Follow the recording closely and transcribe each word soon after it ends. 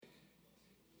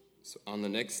So on the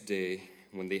next day,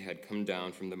 when they had come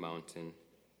down from the mountain,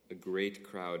 a great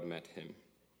crowd met him.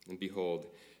 And behold,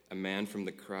 a man from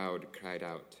the crowd cried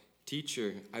out,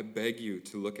 "Teacher, I beg you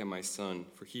to look at my son,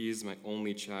 for he is my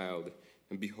only child.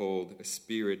 And behold, a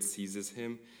spirit seizes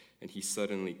him, and he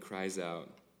suddenly cries out.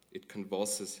 It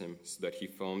convulses him so that he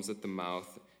foams at the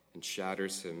mouth and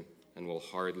shatters him and will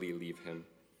hardly leave him.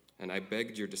 And I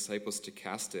begged your disciples to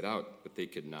cast it out, but they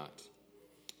could not."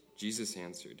 Jesus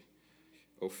answered,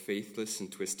 "O faithless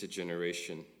and twisted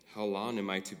generation, how long am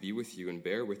I to be with you and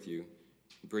bear with you?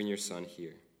 Bring your son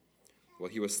here." While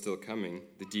he was still coming,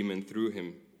 the demon threw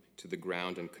him to the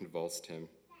ground and convulsed him.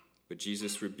 But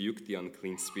Jesus rebuked the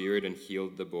unclean spirit and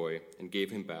healed the boy and gave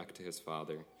him back to his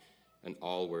father. And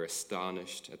all were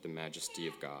astonished at the majesty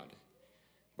of God.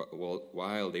 But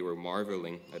while they were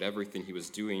marveling at everything he was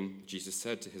doing, Jesus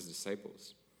said to his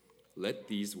disciples, "Let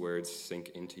these words sink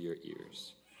into your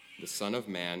ears. The Son of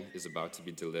Man is about to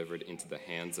be delivered into the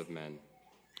hands of men."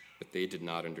 But they did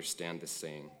not understand this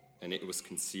saying, and it was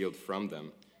concealed from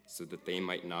them, so that they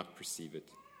might not perceive it.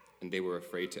 And they were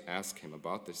afraid to ask him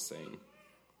about this saying.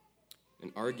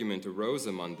 An argument arose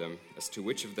among them as to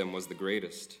which of them was the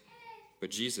greatest. But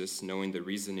Jesus, knowing the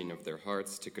reasoning of their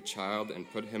hearts, took a child and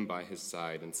put him by his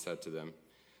side and said to them,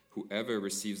 "Whoever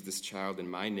receives this child in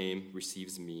my name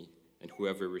receives me, and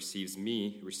whoever receives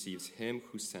me receives him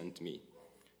who sent me.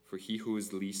 For he who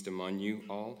is least among you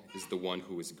all is the one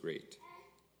who is great."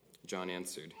 John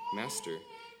answered, "Master,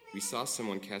 we saw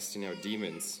someone casting out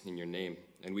demons in your name,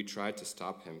 and we tried to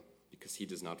stop him because he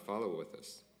does not follow with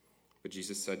us." But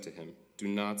Jesus said to him, "Do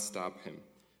not stop him,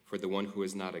 for the one who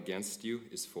is not against you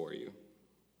is for you."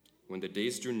 When the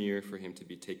days drew near for him to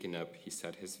be taken up, he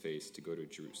set his face to go to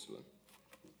Jerusalem.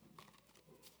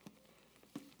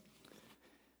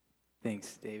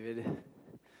 Thanks, David.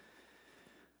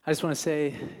 I just want to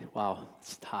say, wow,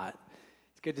 it's hot.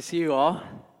 It's good to see you all.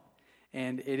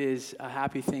 And it is a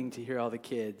happy thing to hear all the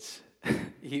kids,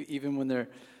 even when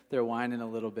they're whining a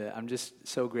little bit. I'm just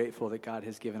so grateful that God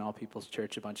has given All People's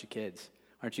Church a bunch of kids.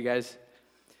 Aren't you guys?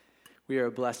 We are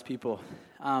a blessed people.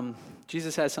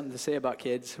 Jesus has something to say about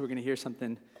kids. We're going to hear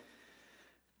something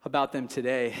about them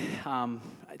today.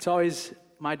 It's always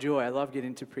my joy. I love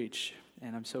getting to preach,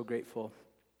 and I'm so grateful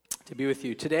to be with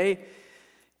you. Today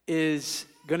is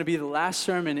going to be the last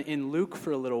sermon in Luke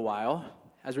for a little while,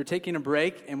 as we're taking a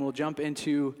break, and we'll jump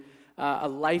into a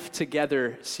Life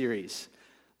Together series.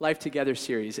 Life Together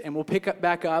series. And we'll pick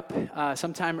back up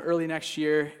sometime early next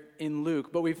year in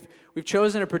Luke. But we've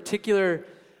chosen a particular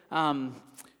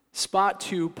spot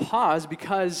to pause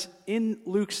because in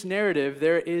Luke's narrative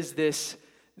there is this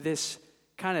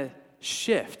kind of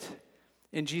shift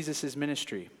in Jesus'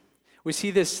 ministry. We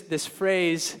see this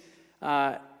phrase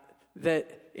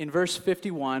that in verse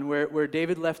 51 where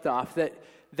David left off,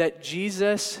 that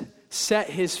Jesus set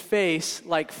his face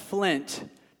like flint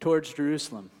towards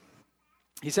Jerusalem.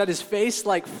 He set his face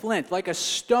like flint, like a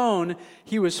stone.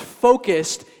 He was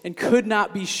focused and could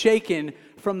not be shaken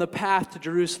from the path to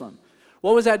Jerusalem.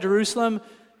 What was at Jerusalem?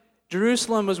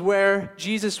 Jerusalem was where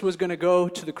Jesus was going to go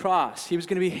to the cross. He was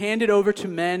going to be handed over to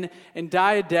men and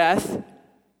die a death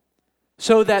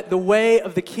so that the way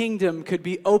of the kingdom could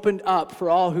be opened up for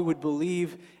all who would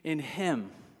believe in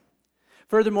him.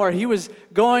 Furthermore, he was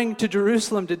going to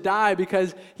Jerusalem to die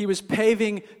because he was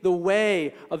paving the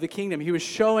way of the kingdom. He was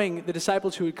showing the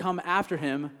disciples who would come after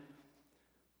him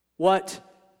what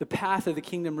the path of the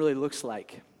kingdom really looks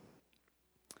like.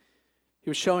 He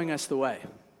was showing us the way.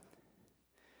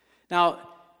 Now,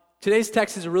 today's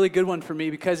text is a really good one for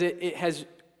me because it has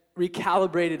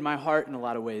recalibrated my heart in a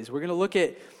lot of ways. We're going to look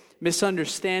at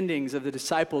misunderstandings of the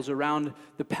disciples around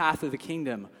the path of the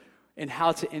kingdom and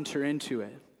how to enter into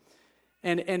it.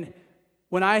 And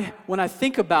when I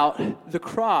think about the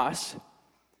cross,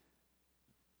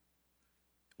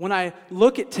 when I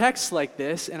look at texts like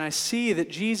this and I see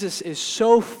that Jesus is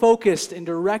so focused and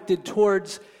directed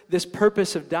towards this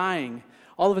purpose of dying,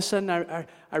 all of a sudden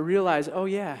I realize, oh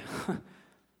yeah,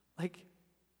 like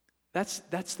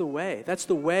that's the way. That's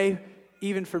the way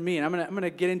even for me. And I'm gonna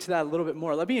get into that a little bit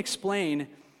more. Let me explain.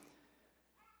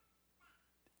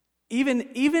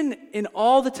 Even in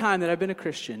all the time that I've been a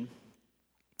Christian,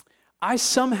 I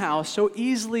somehow so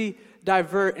easily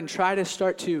divert and try to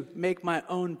start to make my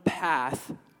own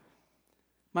path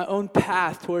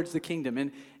towards the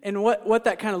kingdom. And what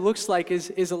that kind of looks like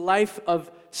is a life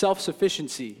of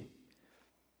self-sufficiency.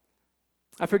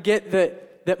 I forget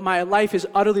that my life is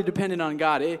utterly dependent on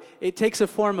God. It takes a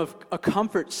form of a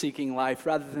comfort-seeking life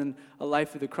rather than a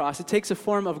life of the cross. It takes a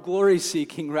form of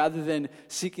glory-seeking rather than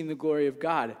seeking the glory of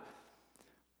God.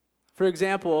 For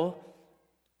example,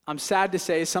 I'm sad to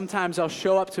say sometimes I'll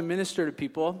show up to minister to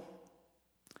people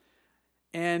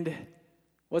And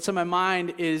what's on my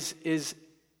mind is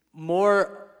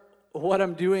more what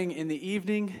I'm doing in the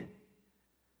evening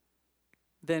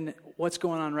than what's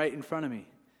going on right in front of me.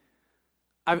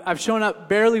 I've shown up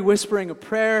barely whispering a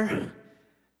prayer.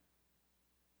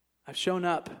 I've shown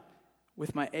up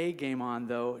with my A game on,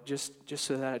 though, just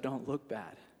so that I don't look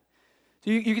bad.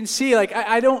 You can see, like,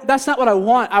 I don't, that's not what I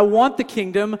want. I want the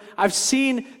kingdom. I've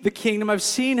seen the kingdom. I've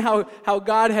seen how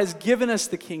God has given us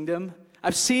the kingdom.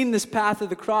 I've seen this path of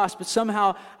the cross, but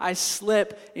somehow I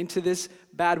slip into this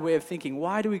bad way of thinking.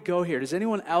 Why do we go here? Does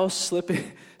anyone else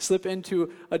slip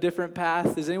into a different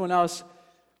path? Does anyone else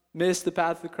miss the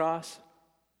path of the cross?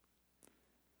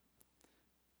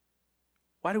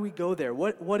 Why do we go there?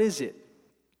 What is it?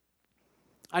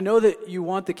 I know that you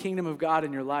want the kingdom of God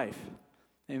in your life.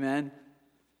 Amen.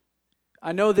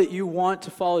 I know that you want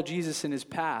to follow Jesus in his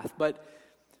path, but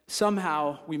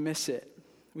somehow we miss it.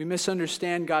 We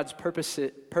misunderstand God's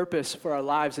purpose for our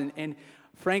lives, and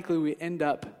frankly, we end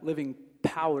up living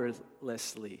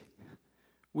powerlessly.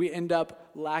 We end up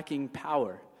lacking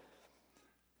power.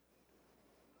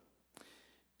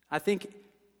 I think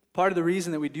part of the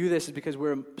reason that we do this is because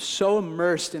we're so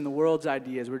immersed in the world's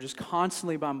ideas. We're just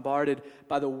constantly bombarded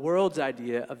by the world's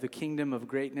idea of the kingdom, of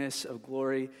greatness, of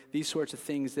glory, these sorts of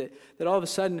things that all of a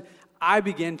sudden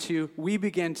we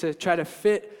begin to try to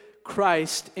fit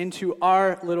Christ into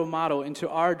our little model, into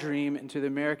our dream, into the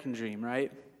American dream,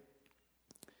 right?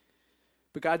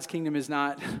 But God's kingdom is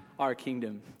not our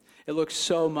kingdom. It looks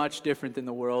so much different than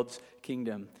the world's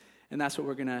kingdom. And that's what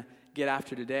we're going to get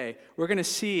after today. We're going to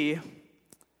see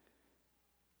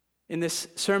in this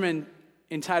sermon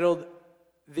entitled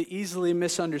The Easily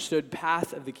Misunderstood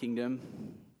Path of the Kingdom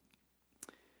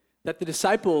that the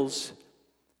disciples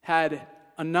had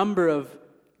a number of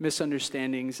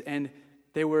misunderstandings, and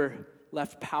they were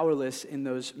left powerless in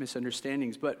those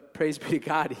misunderstandings. But praise be to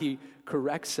God, he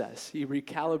corrects us. He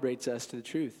recalibrates us to the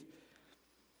truth.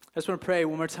 I just want to pray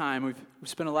one more time. We've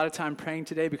spent a lot of time praying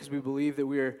today because we believe that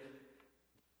we are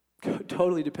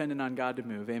totally dependent on God to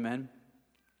move. Amen.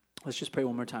 Let's just pray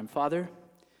one more time. Father,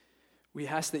 we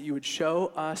ask that you would show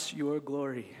us your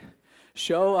glory.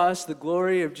 Show us the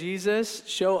glory of Jesus.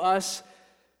 Show us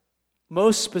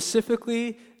most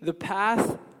specifically the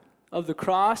path of the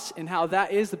cross and how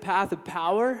that is the path of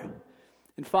power.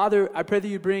 And Father, I pray that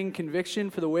you bring conviction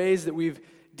for the ways that we've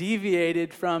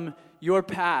deviated from your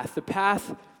path. The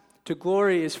path to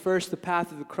glory is first the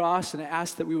path of the cross, and I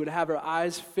ask that we would have our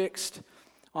eyes fixed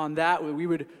on that, where we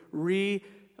would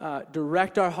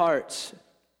direct our hearts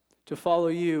to follow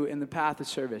you in the path of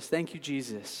service. Thank you,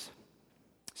 Jesus.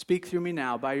 Speak through me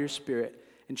now by your Spirit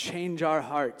and change our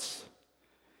hearts.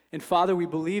 And Father, we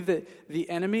believe that the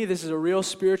enemy, this is a real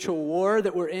spiritual war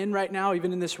that we're in right now,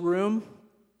 even in this room.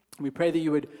 We pray that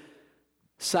you would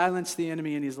silence the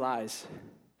enemy and his lies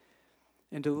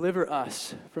and deliver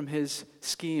us from his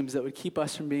schemes that would keep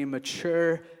us from being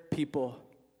mature people.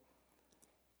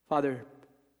 Father,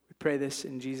 we pray this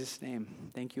in Jesus' name.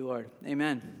 Thank you, Lord.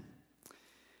 Amen.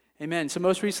 Amen. So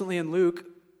most recently in Luke,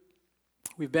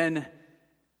 we've been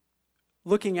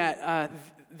looking at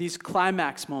these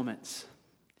climax moments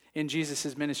in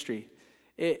Jesus' ministry.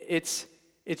 It's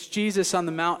Jesus on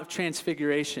the Mount of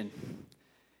Transfiguration.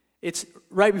 It's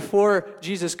right before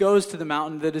Jesus goes to the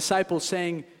mountain, the disciples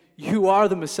saying, "You are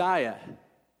the Messiah.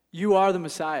 You are the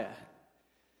Messiah."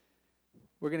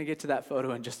 We're going to get to that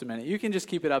photo in just a minute. You can just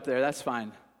keep it up there. That's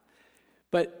fine.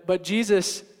 But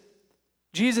Jesus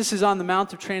is on the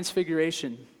Mount of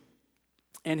Transfiguration,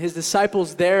 and his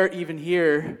disciples there even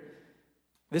hear,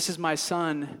 "This is my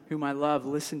son whom I love.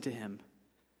 Listen to him."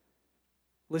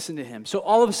 Listen to him. So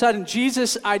all of a sudden,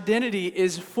 Jesus' identity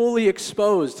is fully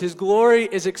exposed. His glory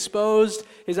is exposed.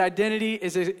 His identity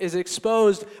is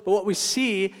exposed. But what we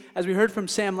see, as we heard from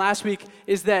Sam last week,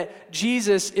 is that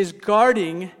Jesus is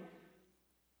guarding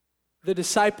the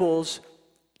disciples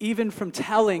even from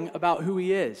telling about who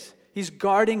he is. He's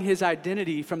guarding his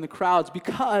identity from the crowds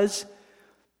because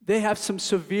they have some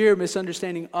severe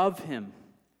misunderstanding of him.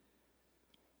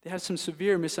 They have some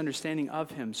severe misunderstanding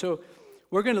of him. So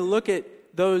we're going to look at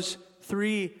those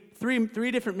three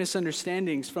different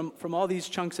misunderstandings from all these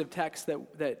chunks of text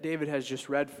that David has just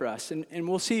read for us. And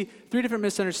we'll see three different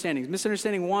misunderstandings.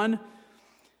 Misunderstanding one,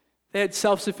 they had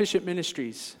self-sufficient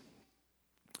ministries.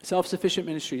 Self-sufficient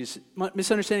ministries.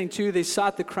 Misunderstanding two, they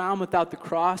sought the crown without the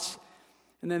cross.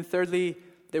 And then thirdly,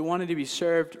 they wanted to be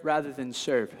served rather than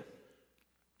serve.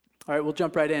 All right, we'll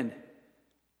jump right in.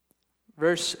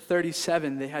 Verse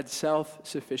 37, they had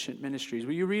self-sufficient ministries.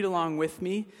 Will you read along with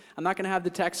me? I'm not going to have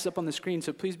the text up on the screen,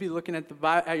 so please be looking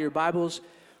at your Bibles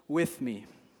with me.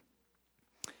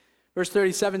 Verse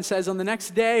 37 says, "On the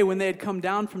next day when they had come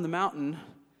down from the mountain,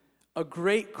 a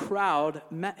great crowd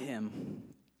met him.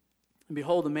 And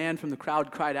behold, a man from the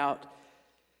crowd cried out,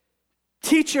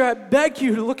 'Teacher, I beg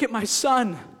you to look at my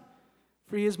son,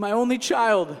 for he is my only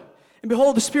child. And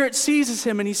behold, the Spirit seizes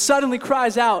him, and he suddenly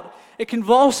cries out. It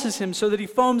convulses him so that he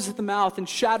foams at the mouth and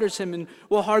shatters him and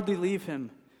will hardly leave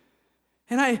him.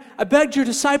 And I begged your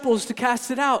disciples to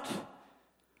cast it out,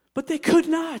 but they could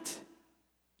not.'"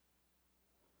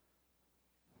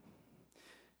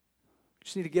 We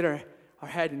just need to get our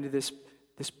head into this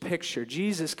picture.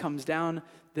 Jesus comes down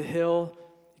the hill,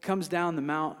 he comes down the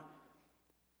mount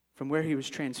from where he was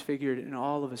transfigured, and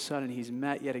all of a sudden he's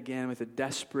met yet again with a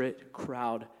desperate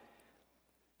crowd.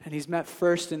 And he's met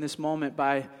first in this moment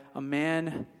by a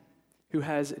man who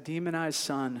has a demonized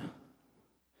son,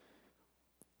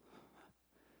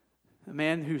 a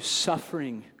man who's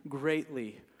suffering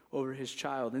greatly over his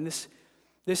child. And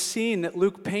this scene that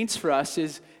Luke paints for us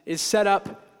is set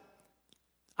up,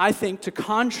 I think, to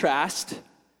contrast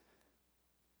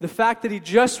the fact that he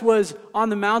just was on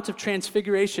the Mount of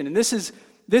Transfiguration. And this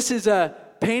is a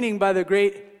painting by the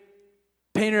great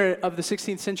painter of the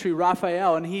 16th century,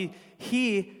 Raphael. And he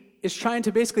is trying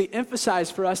to basically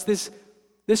emphasize for us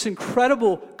this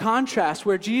incredible contrast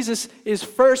where Jesus is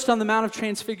first on the Mount of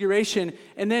Transfiguration,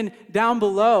 and then down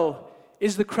below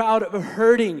is the crowd of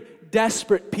hurting,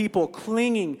 desperate people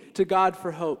clinging to God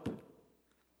for hope.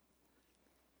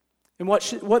 And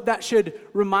what that should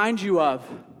remind you of,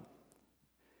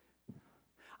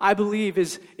 I believe,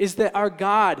 is that our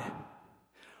God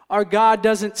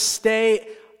doesn't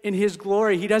stay in his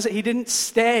glory. He didn't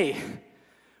stay,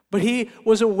 but he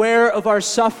was aware of our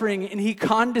suffering, and he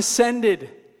condescended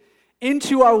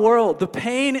into our world, the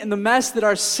pain and the mess that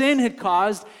our sin had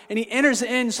caused, and he enters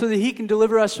in so that he can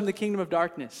deliver us from the kingdom of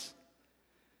darkness.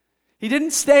 He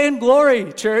didn't stay in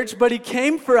glory, church, but he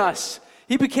came for us.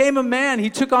 He became a man.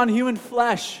 He took on human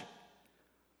flesh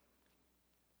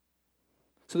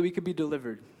so that we could be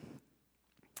delivered.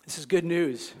 This is good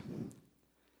news.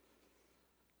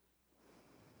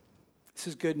 This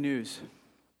is good news.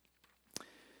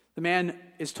 The man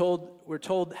we're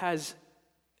told, has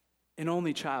an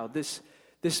only child.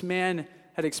 This man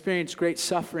had experienced great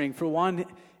suffering. For one,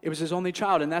 it was his only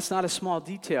child, and that's not a small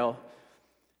detail.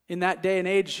 In that day and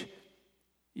age,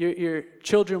 your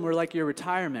children were like your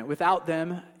retirement. Without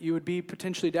them, you would be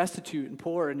potentially destitute and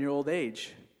poor in your old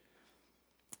age.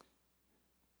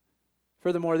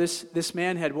 Furthermore, this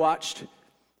man had watched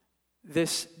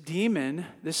this demon,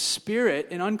 this spirit,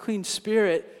 an unclean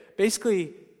spirit,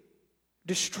 basically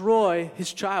destroy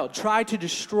his child, try to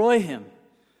destroy him.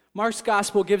 Mark's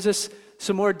gospel gives us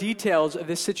some more details of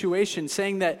this situation,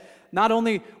 saying that not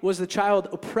only was the child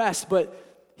oppressed, but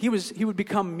he would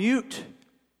become mute.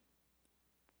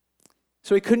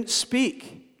 So he couldn't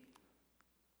speak.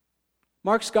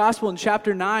 Mark's gospel in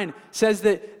chapter 9 says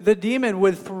that the demon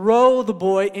would throw the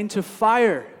boy into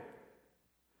fire.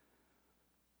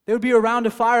 They would be around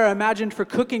a fire, I imagined, for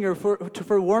cooking or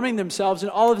for warming themselves,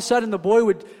 and all of a sudden the boy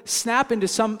would snap into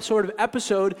some sort of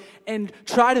episode and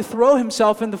try to throw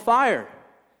himself in the fire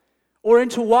or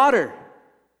into water.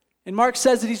 And Mark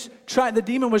says that the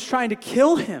demon was trying to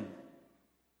kill him.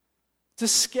 It's a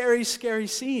scary, scary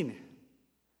scene.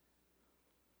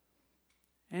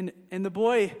 And the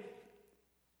boy,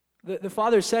 the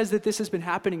father says that this has been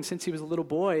happening since he was a little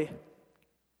boy,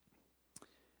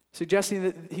 suggesting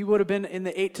that he would have been in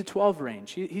the 8 to 12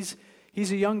 range. He's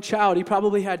a young child. He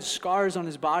probably had scars on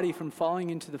his body from falling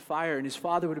into the fire, and his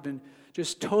father would have been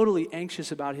just totally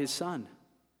anxious about his son.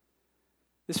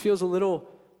 This feels a little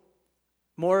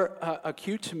more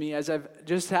acute to me as I've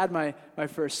just had my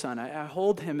first son. I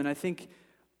hold him and I think,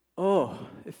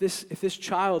 if this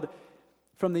child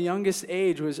from the youngest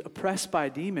age was oppressed by a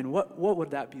demon, what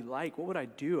would that be like? What would I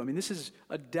do? I mean, this is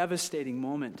a devastating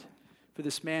moment for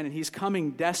this man, and he's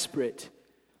coming desperate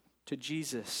to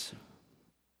Jesus.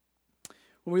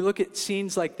 When we look at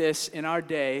scenes like this in our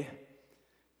day,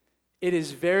 it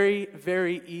is very,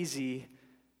 very easy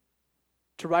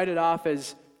to write it off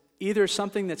as either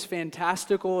something that's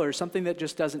fantastical or something that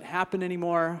just doesn't happen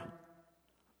anymore.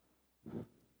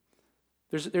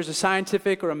 There's a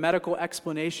scientific or a medical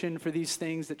explanation for these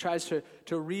things that tries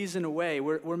to reason away.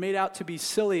 We're made out to be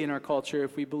silly in our culture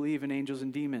if we believe in angels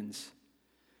and demons.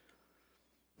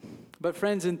 But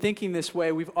friends, in thinking this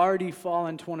way, we've already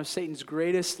fallen to one of Satan's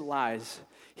greatest lies.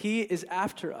 He is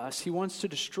after us. He wants to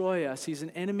destroy us. He's an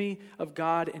enemy of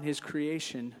God and his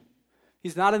creation.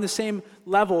 He's not in the same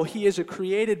level. He is a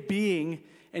created being,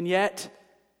 and yet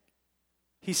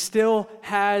he still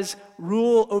has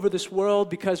rule over this world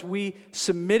because we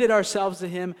submitted ourselves to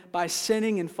him by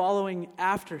sinning and following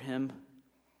after him.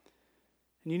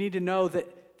 And you need to know that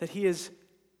this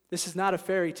is not a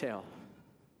fairy tale.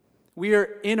 We are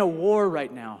in a war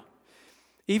right now.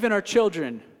 Even our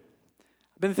children.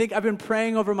 I've been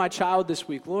praying over my child this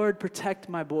week. Lord, protect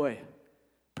my boy.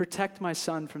 Protect my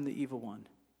son from the evil one.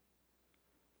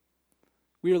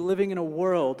 We are living in a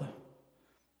world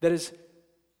that is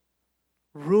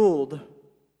ruled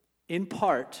in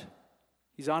part,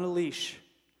 he's on a leash,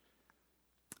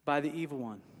 by the evil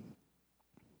one.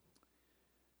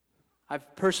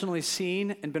 I've personally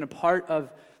seen and been a part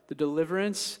of the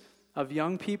deliverance of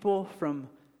young people from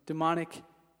demonic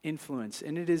influence.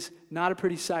 And it is not a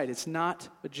pretty sight. It's not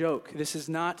a joke. This is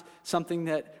not something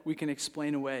that we can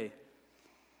explain away.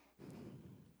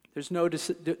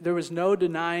 There was no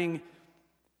denying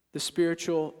the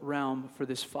spiritual realm for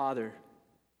this father,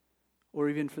 or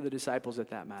even for the disciples at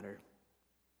that matter.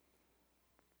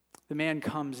 The man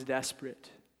comes desperate.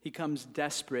 He comes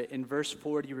desperate. In verse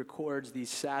 40 records these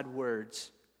sad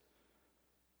words.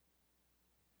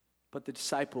 But the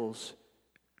disciples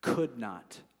could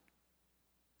not.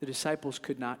 The disciples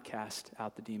could not cast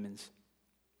out the demons.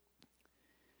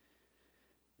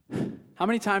 How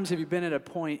many times have you been at a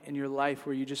point in your life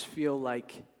where you just feel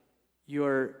like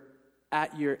you're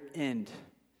at your end?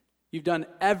 You've done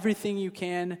everything you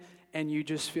can, and you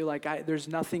just feel like there's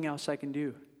nothing else I can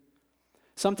do.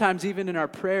 Sometimes even in our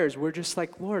prayers, we're just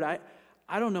like, Lord, I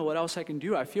don't know what else I can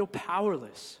do. I feel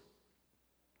powerless.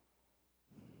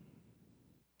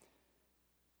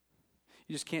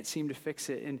 You just can't seem to fix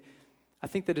it. And I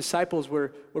think the disciples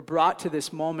were brought to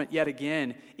this moment yet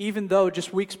again, even though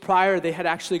just weeks prior they had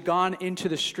actually gone into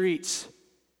the streets,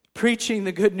 preaching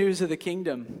the good news of the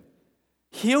kingdom,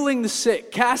 healing the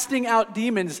sick, casting out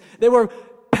demons. They were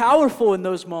powerful in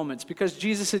those moments because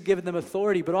Jesus had given them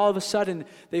authority, but all of a sudden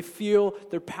they feel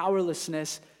their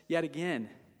powerlessness yet again.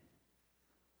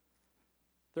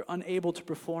 They're unable to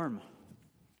perform.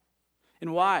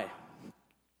 And why?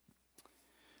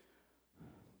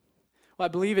 Well, I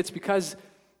believe it's because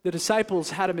the disciples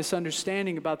had a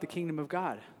misunderstanding about the kingdom of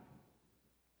God.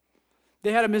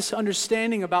 They had a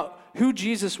misunderstanding about who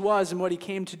Jesus was and what he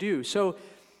came to do. So,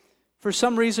 for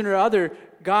some reason or other,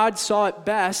 God saw it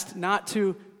best not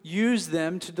to use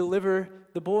them to deliver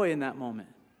the boy in that moment.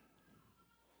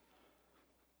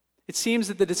 It seems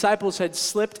that the disciples had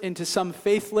slipped into some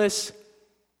faithless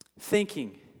thinking.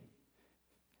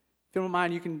 If you don't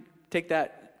mind, you can take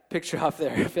that picture off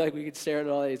there. I feel like we could stare at it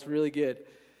all day. It's really good.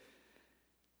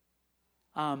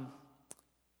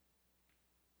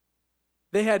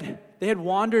 They had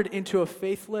wandered into a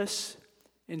faithless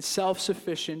and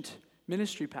self-sufficient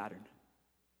ministry pattern.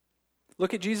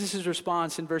 Look at Jesus'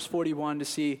 response in verse 41 to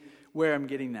see where I'm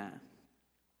getting that.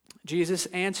 Jesus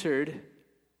answered,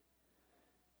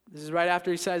 this is right after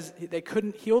he says they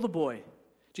couldn't heal the boy.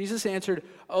 Jesus answered,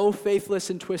 "O faithless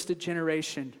and twisted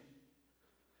generation,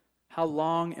 how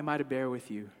long am I to bear with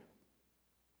you?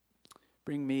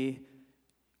 Bring me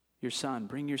your son.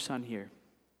 Bring your son here."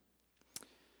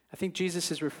 I think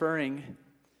Jesus is referring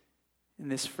in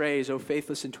this phrase, "O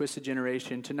faithless and twisted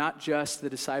generation," to not just the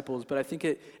disciples, but I think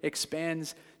it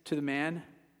expands to the man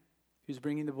who's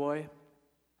bringing the boy.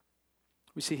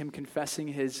 We see him confessing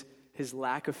his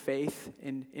lack of faith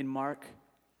in Mark.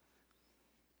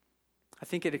 I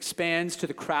think it expands to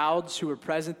the crowds who were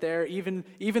present there, even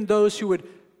those who would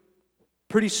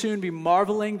pretty soon be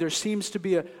marveling. There seems to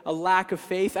be a lack of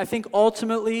faith. I think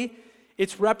ultimately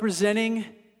it's representing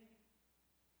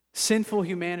sinful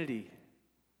humanity.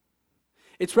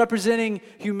 It's representing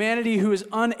humanity who is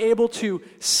unable to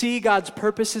see God's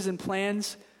purposes and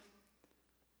plans,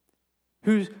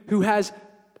 who has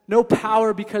no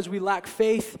power because we lack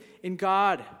faith in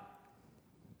God.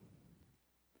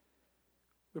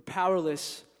 We're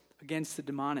powerless against the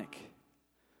demonic.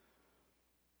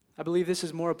 I believe this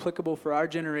is more applicable for our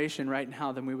generation right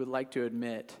now than we would like to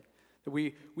admit. That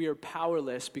we are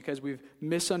powerless because we've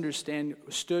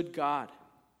misunderstood God.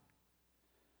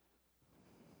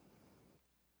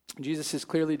 Jesus is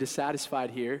clearly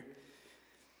dissatisfied here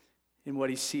in what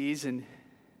he sees, and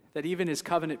that even his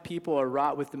covenant people are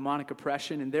wrought with demonic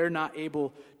oppression, and they're not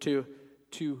able to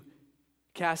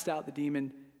cast out the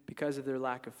demon because of their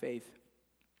lack of faith.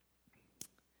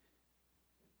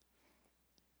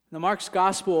 Now, Mark's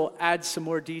gospel adds some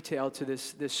more detail to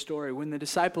this story. When the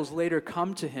disciples later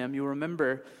come to him, you'll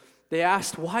remember, they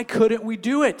asked, "Why couldn't we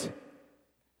do it?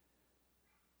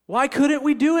 Why couldn't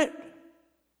we do it?"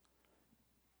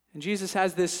 And Jesus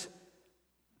has this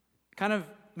kind of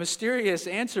mysterious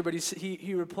answer, but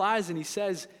he replies and he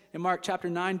says in Mark chapter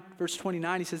 9, verse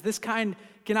 29, he says, "This kind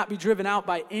cannot be driven out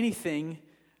by anything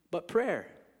but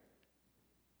prayer."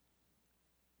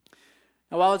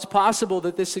 Now, while it's possible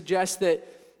that this suggests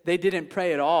that they didn't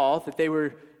pray at all, that they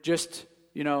were just,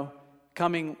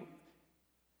 coming,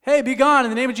 hey, be gone in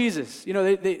the name of Jesus.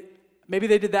 They maybe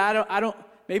they did that.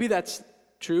 Maybe that's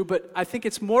true, but I think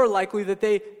it's more likely that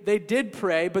they did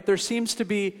pray, but there seems to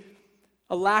be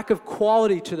a lack of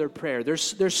quality to their prayer.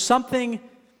 There's something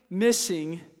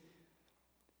missing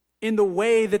in the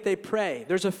way that they pray.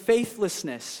 There's a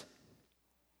faithlessness.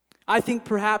 I think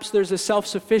perhaps there's a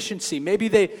self-sufficiency. Maybe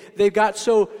they got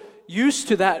so used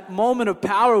to that moment of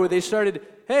power where they started,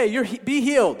 hey, be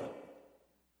healed.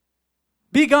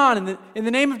 Be gone in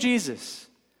the name of Jesus.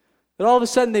 That all of a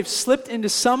sudden they've slipped into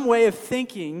some way of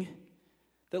thinking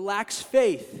that lacks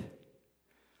faith.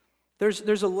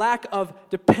 There's a lack of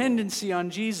dependency on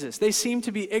Jesus. They seem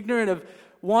to be ignorant of,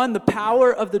 one, the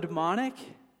power of the demonic,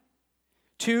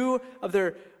 two, of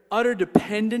their utter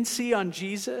dependency on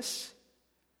Jesus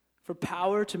for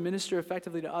power to minister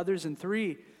effectively to others, and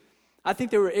three, I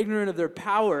think they were ignorant of the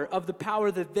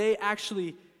power that they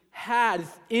actually had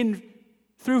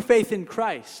through faith in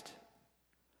Christ.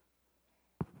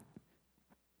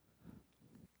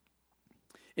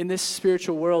 In this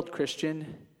spiritual world,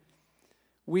 Christian,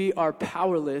 we are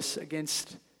powerless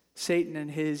against Satan and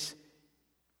his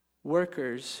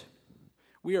workers.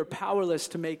 We are powerless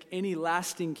to make any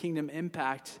lasting kingdom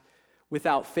impact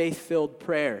without faith-filled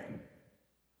prayer.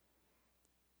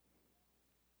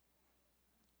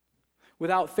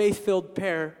 Without faith-filled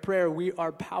prayer, we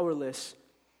are powerless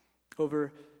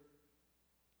over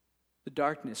the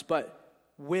darkness. But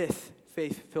with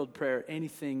faith-filled prayer,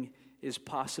 anything is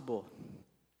possible.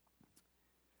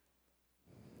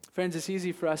 Friends, it's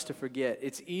easy for us to forget.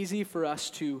 It's easy for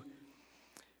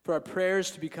our prayers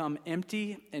to become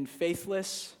empty and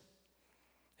faithless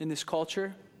in this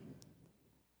culture.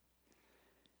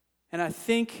 And I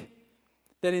think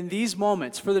that in these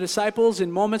moments, for the disciples, in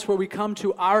moments where we come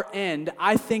to our end,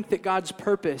 I think that God's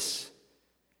purpose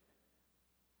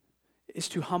is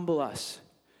to humble us,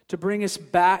 to bring us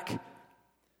back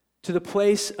to the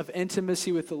place of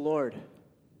intimacy with the Lord.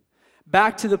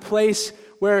 Back to the place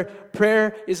where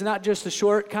prayer is not just a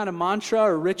short kind of mantra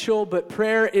or ritual, but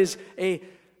prayer is a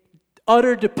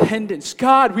utter dependence.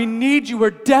 God, we need you.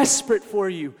 We're desperate for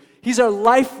you. He's our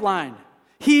lifeline.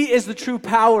 He is the true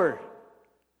power.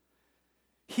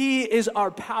 He is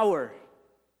our power.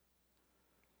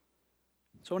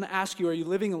 So I want to ask you, are you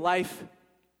living a life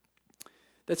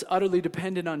that's utterly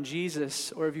dependent on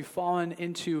Jesus, or have you fallen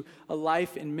into a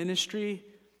life in ministry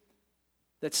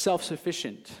that's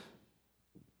self-sufficient?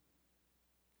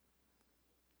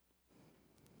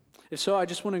 If so, I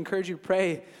just want to encourage you to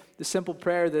pray the simple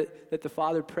prayer that the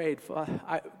Father prayed.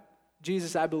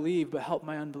 Jesus, I believe, but help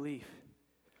my unbelief.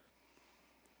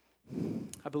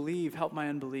 I believe, help my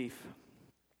unbelief.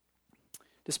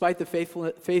 Despite the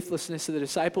faithlessness of the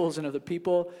disciples and of the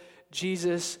people,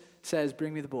 Jesus says,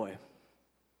 bring me the boy.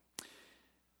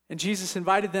 And Jesus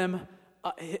invited them,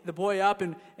 the boy up,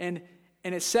 and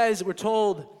it says, we're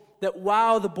told that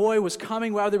while the boy was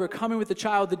coming, while they were coming with the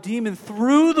child, the demon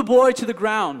threw the boy to the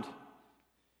ground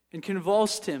and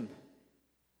convulsed him.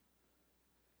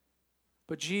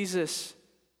 But Jesus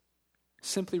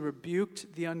simply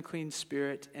rebuked the unclean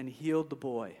spirit and healed the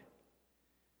boy.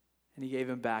 And he gave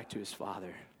him back to his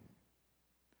father.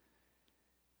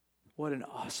 What an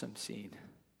awesome scene.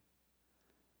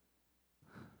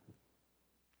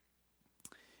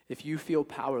 If you feel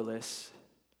powerless,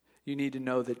 you need to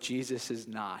know that Jesus is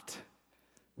not.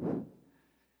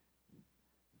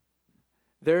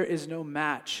 There is no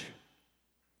match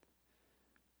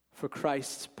for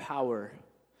Christ's power,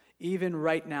 even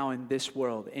right now in this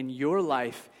world, in your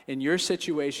life, in your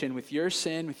situation, with your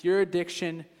sin, with your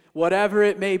addiction, whatever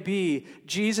it may be.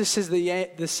 Jesus is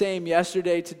the same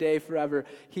yesterday, today, forever.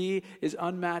 He is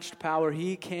unmatched power.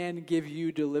 He can give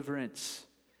you deliverance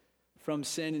from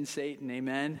sin and Satan.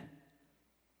 Amen?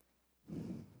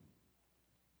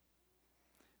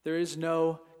 There is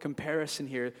no comparison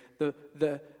here.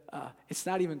 It's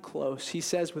not even close. He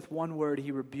says with one word,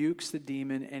 he rebukes the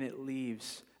demon and it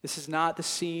leaves. This is not the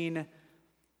scene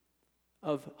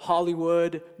of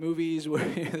Hollywood movies where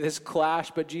this clash,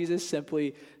 but Jesus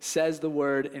simply says the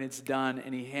word and it's done,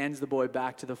 and he hands the boy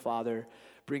back to the Father,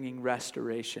 bringing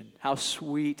restoration. How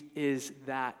sweet is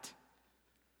that?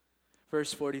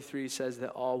 Verse 43 says that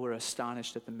all were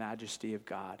astonished at the majesty of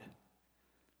God.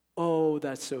 Oh,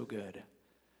 that's so good.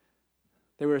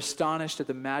 They were astonished at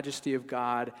the majesty of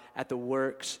God, at the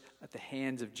works, at the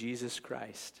hands of Jesus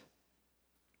Christ.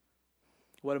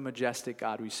 What a majestic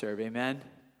God we serve, amen?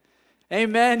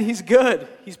 Amen, he's good,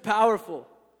 he's powerful.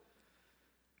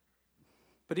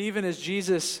 But even as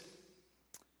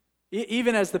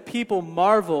the people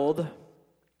marveled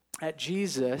at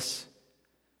Jesus,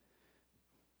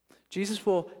 Jesus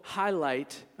will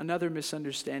highlight another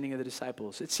misunderstanding of the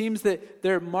disciples. It seems that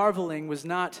their marveling was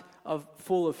not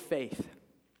full of faith.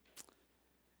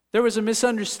 There was a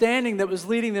misunderstanding that was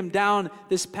leading them down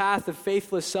this path of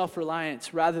faithless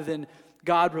self-reliance rather than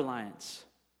God-reliance.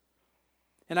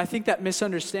 And I think that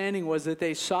misunderstanding was that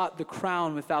they sought the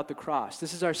crown without the cross.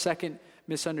 This is our second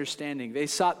misunderstanding. They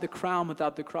sought the crown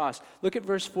without the cross. Look at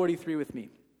verse 43 with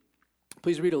me.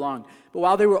 Please read along. But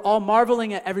while they were all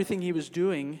marveling at everything he was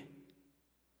doing,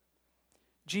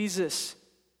 Jesus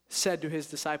said to his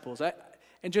disciples, I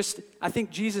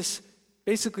think Jesus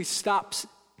basically stops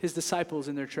his disciples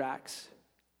in their tracks.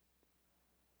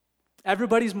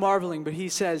 Everybody's marveling, but he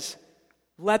says,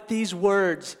 let these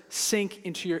words sink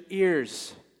into your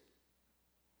ears.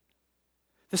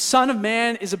 The Son of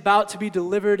Man is about to be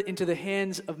delivered into the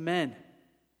hands of men.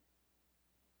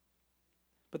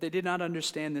 But they did not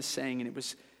understand this saying, and it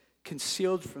was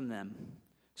concealed from them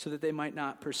so that they might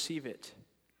not perceive it.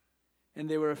 And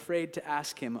they were afraid to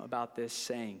ask him about this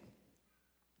saying.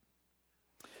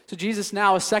 So Jesus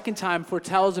now a second time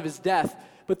foretells of his death,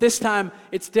 but this time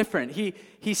it's different.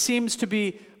 He seems to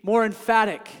be more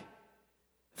emphatic.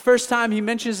 First time he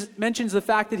mentions the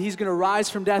fact that he's going to rise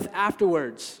from death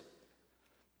afterwards.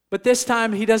 But this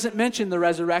time he doesn't mention the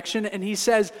resurrection, and he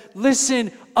says,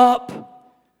 listen up.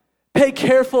 Pay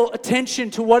careful attention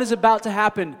to what is about to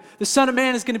happen. The Son of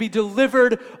Man is going to be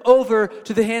delivered over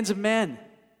to the hands of men.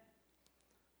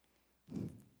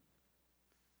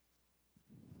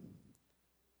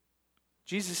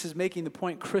 Jesus is making the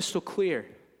point crystal clear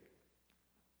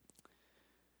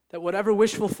that whatever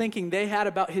wishful thinking they had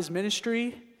about his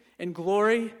ministry and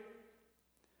glory,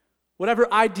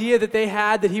 whatever idea that they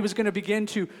had that he was going to begin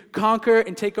to conquer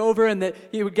and take over and that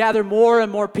he would gather more and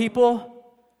more people,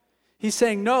 he's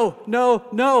saying, no, no,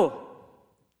 no.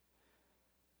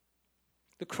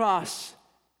 The cross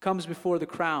comes before the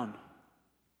crown.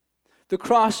 The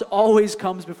cross always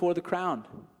comes before the crown.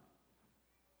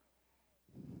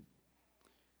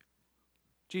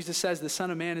 Jesus says the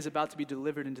Son of Man is about to be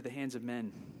delivered into the hands of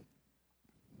men.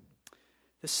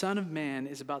 The Son of Man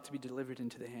is about to be delivered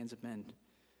into the hands of men.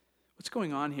 What's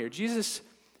going on here? Jesus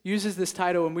uses this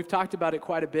title, and we've talked about it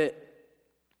quite a bit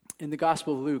in the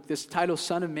Gospel of Luke. This title,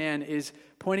 Son of Man, is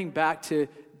pointing back to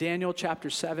Daniel chapter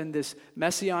 7, this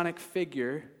messianic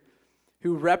figure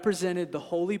who represented the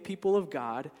holy people of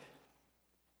God,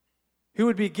 who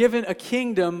would be given a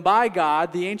kingdom by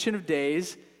God, the Ancient of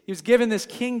Days. He was given this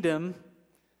kingdom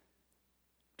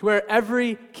to where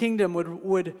every kingdom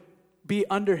would be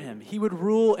under him. He would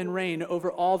rule and reign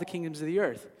over all the kingdoms of the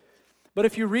earth. But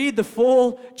if you read the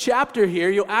full chapter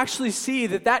here, you'll actually see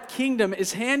that that kingdom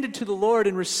is handed to the Lord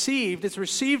and received. It's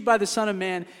received by the Son of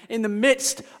Man in the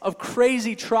midst of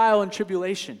crazy trial and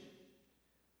tribulation.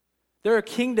 There are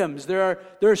kingdoms, there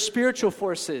are spiritual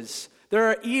forces, there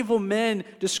are evil men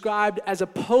described as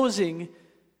opposing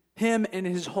him and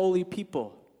his holy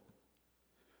people.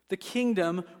 The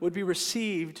kingdom would be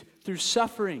received through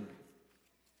suffering.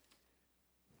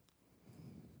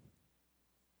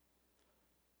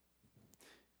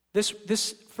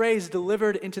 This phrase,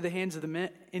 delivered into the hands of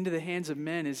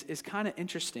men, is kind of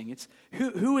interesting. It's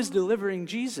who is delivering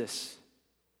Jesus?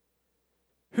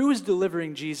 Who is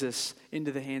delivering Jesus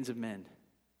into the hands of men?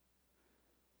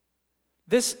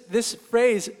 This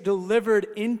phrase, delivered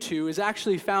into, is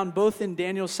actually found both in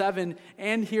Daniel 7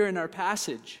 and here in our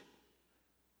passage.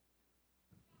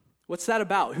 What's that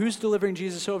about? Who's delivering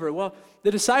Jesus over? Well,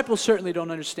 the disciples certainly don't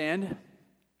understand.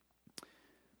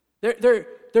 They're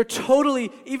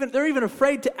even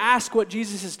afraid to ask what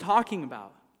Jesus is talking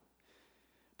about.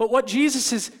 But what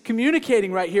Jesus is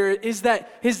communicating right here is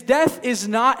that his death is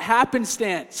not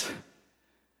happenstance.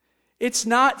 It's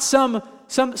not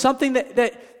something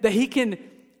that he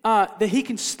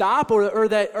can stop or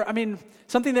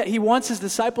something that he wants his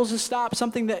disciples to stop,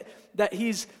 something that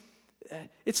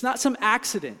it's not some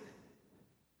accident.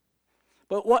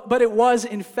 But it was,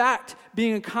 in fact,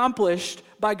 being accomplished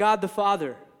by God the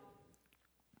Father.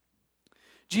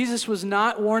 Jesus was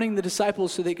not warning the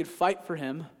disciples so they could fight for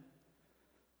him.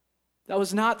 That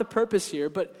was not the purpose here,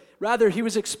 but rather he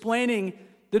was explaining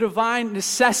the divine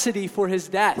necessity for his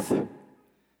death.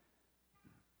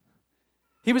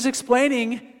 He was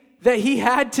explaining that he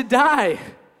had to die.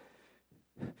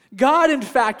 God, in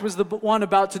fact, was the one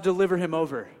about to deliver him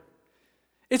over.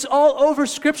 It's all over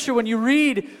Scripture when you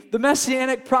read the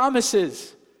messianic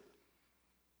promises.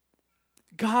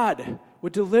 God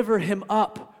would deliver him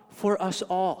up for us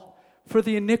all. For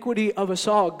the iniquity of us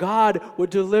all, God would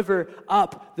deliver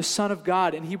up the Son of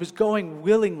God, and he was going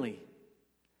willingly.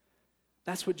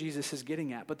 That's what Jesus is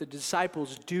getting at, but the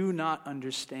disciples do not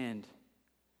understand.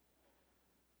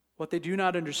 What they do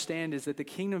not understand is that the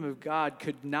kingdom of God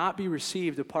could not be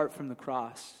received apart from the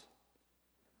cross.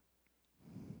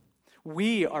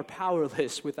 We are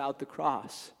powerless without the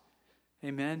cross.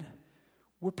 Amen?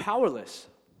 We're powerless.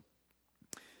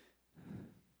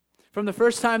 From the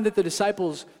first time that the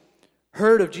disciples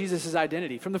heard of Jesus'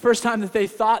 identity, from the first time that they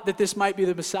thought that this might be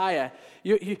the Messiah,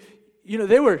 you know,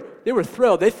 they were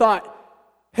thrilled. They thought,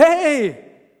 hey,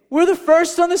 we're the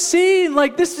first on the scene.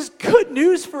 Like, this is good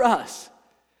news for us.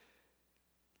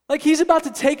 Like, he's about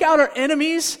to take out our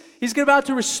enemies. He's about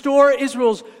to restore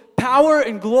Israel's power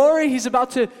and glory. He's about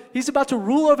to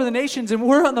rule over the nations, and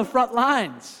we're on the front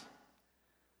lines.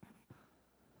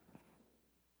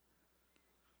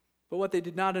 But what they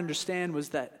did not understand was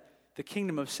that the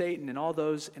kingdom of Satan and all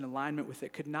those in alignment with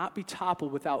it could not be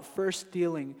toppled without first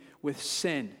dealing with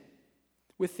sin,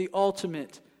 with the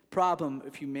ultimate problem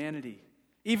of humanity,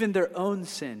 even their own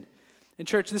sin. In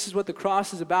church, this is what the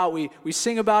cross is about. We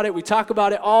sing about it, we talk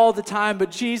about it all the time, but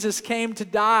Jesus came to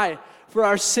die for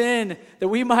our sin, that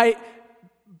we might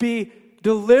be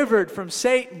delivered from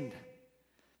Satan,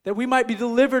 that we might be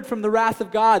delivered from the wrath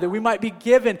of God, that we might be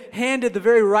handed the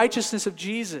very righteousness of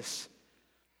Jesus.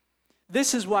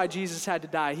 This is why Jesus had to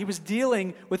die. He was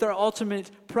dealing with our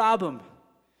ultimate problem.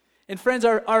 And friends,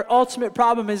 our ultimate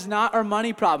problem is not our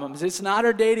money problems. It's not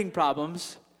our dating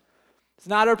problems. It's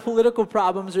not our political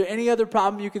problems or any other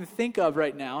problem you can think of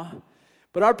right now.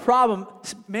 But our problem,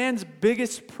 man's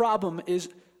biggest problem, is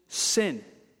sin.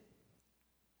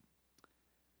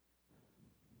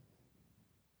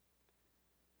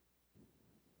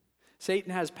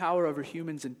 Satan has power over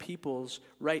humans and peoples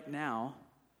right now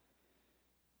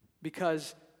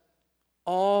because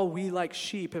all we like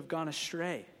sheep have gone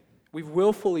astray. We've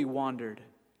willfully wandered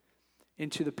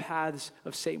into the paths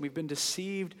of Satan. We've been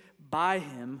deceived by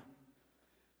him.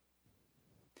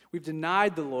 We've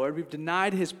denied the Lord. We've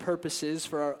denied his purposes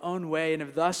for our own way and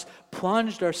have thus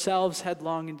plunged ourselves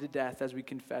headlong into death, as we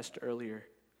confessed earlier.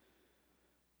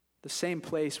 The same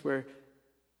place where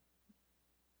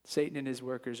Satan and his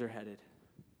workers are headed.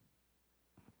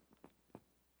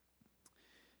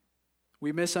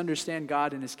 We misunderstand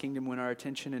God and his kingdom when our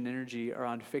attention and energy are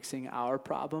on fixing our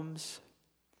problems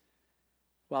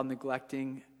while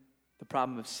neglecting the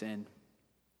problem of sin.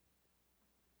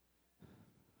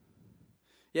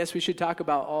 Yes, we should talk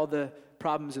about all the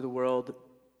problems of the world.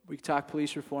 We can talk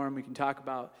police reform. We can talk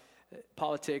about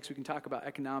politics. We can talk about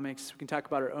economics. We can talk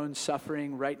about our own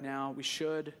suffering right now. We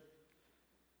should.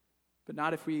 But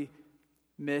not if we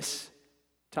miss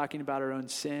talking about our own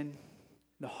sin,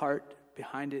 the heart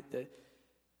behind it,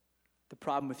 the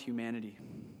problem with humanity.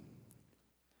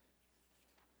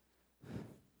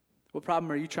 What problem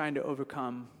are you trying to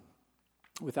overcome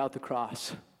without the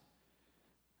cross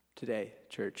today,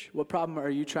 church? What problem are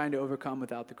you trying to overcome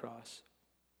without the cross?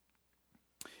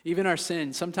 Even our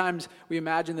sin. Sometimes we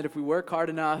imagine that if we work hard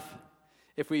enough,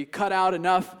 if we cut out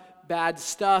enough bad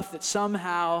stuff, that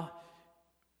somehow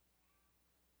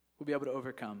we'll be able to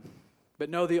overcome. But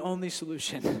no, the only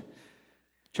solution,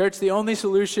 church, the only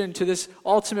solution to this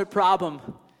ultimate problem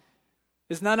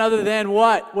is none other than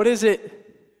what? What is it?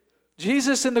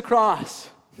 Jesus and the cross.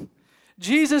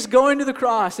 Jesus going to the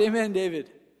cross. Amen, David.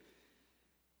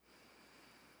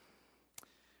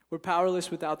 We're powerless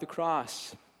without the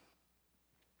cross.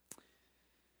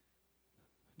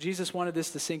 Jesus wanted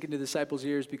this to sink into the disciples'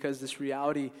 ears because this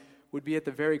reality would be at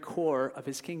the very core of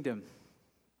his kingdom.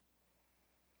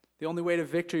 The only way to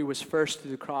victory was first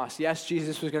through the cross. Yes,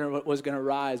 Jesus was going to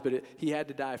rise, but he had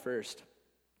to die first.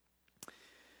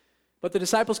 But the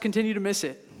disciples continue to miss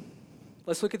it.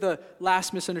 Let's look at the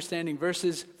last misunderstanding,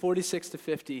 verses 46 to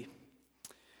 50.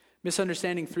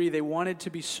 Misunderstanding 3, they wanted to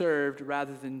be served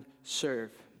rather than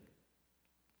serve.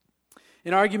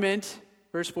 An argument,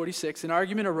 verse 46, an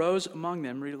argument arose among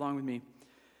them, read along with me,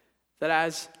 that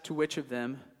as to which of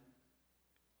them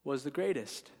was the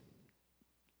greatest.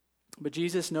 But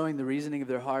Jesus, knowing the reasoning of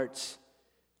their hearts,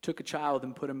 took a child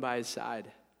and put him by his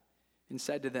side and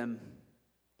said to them,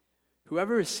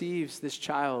 whoever receives this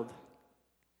child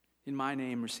in my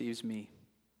name receives me.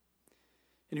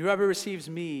 And whoever receives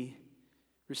me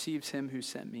receives him who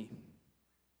sent me.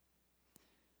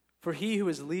 For he who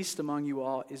is least among you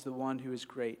all is the one who is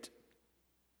great.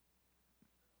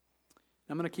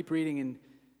 I'm going to keep reading in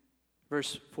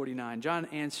verse 49. John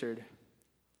answered,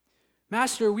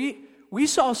 Master, we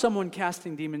saw someone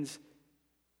casting demons.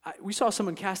 We saw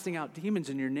someone casting out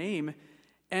demons in your name,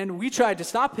 and we tried to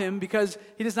stop him because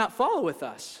he does not follow with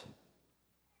us.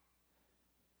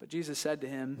 But Jesus said to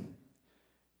him,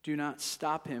 do not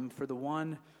stop him, for the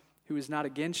one who is not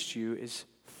against you is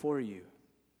for you.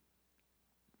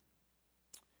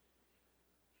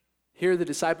 Here the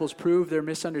disciples prove their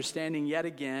misunderstanding yet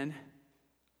again,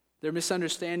 their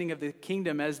misunderstanding of the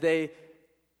kingdom as they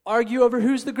argue over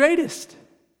who's the greatest.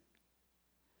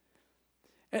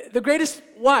 The greatest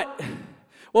what?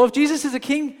 Well, if Jesus is a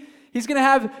king, he's going to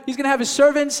have his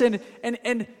servants, and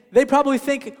they probably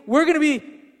think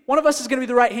one of us is going to be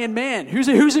the right-hand man. Who's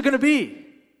it going to be?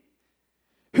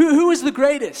 Who is the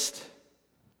greatest?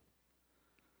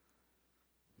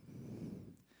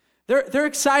 They're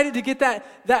excited to get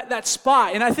that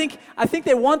spot, and I think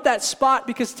they want that spot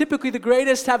because typically the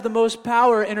greatest have the most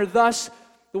power and are thus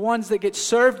the ones that get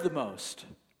served the most.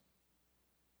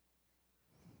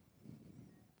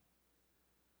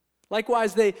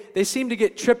 Likewise, they seem to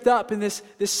get tripped up in this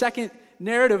second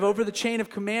narrative over the chain of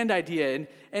command idea,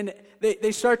 and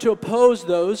they start to oppose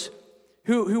those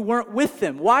who weren't with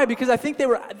them. Why? Because I think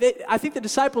the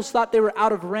disciples thought they were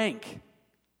out of rank.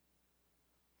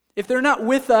 If they're not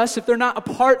with us, if they're not a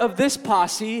part of this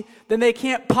posse, then they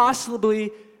can't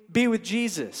possibly be with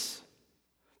Jesus.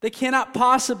 They cannot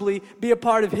possibly be a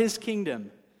part of his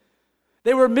kingdom.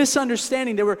 They were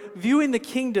misunderstanding. They were viewing the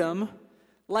kingdom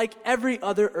like every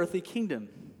other earthly kingdom.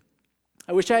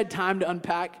 I wish I had time to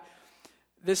unpack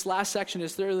this last section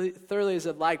as thoroughly as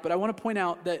I'd like, but I want to point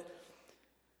out that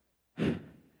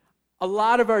a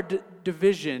lot of our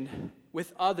division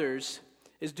with others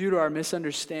is due to our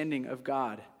misunderstanding of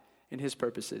God and his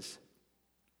purposes.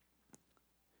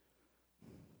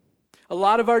 A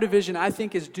lot of our division, I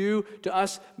think, is due to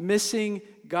us missing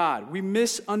God. We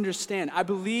misunderstand. I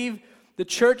believe the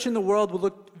church in the world would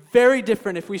look very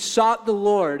different if we sought the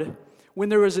Lord when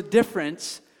there was a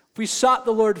difference. If we sought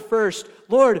the Lord first,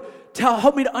 Lord,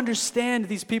 help me to understand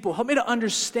these people. Help me to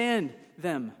understand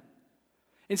them.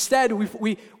 Instead,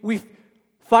 we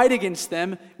fight against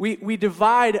them. We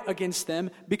divide against them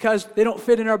because they don't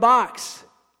fit in our box.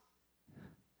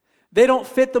 They don't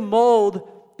fit the mold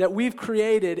that we've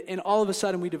created, and all of a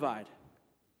sudden we divide.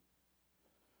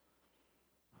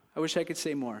 I wish I could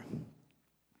say more.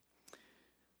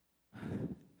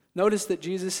 Notice that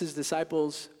Jesus sees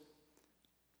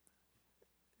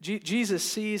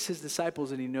his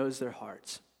disciples and he knows their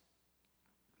hearts.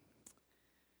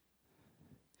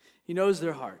 He knows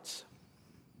their hearts.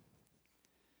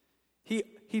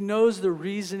 He knows the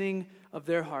reasoning of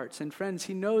their hearts. And friends,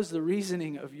 he knows the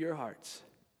reasoning of your hearts.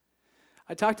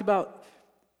 I talked about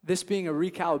this being a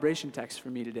recalibration text for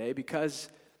me today because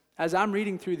as I'm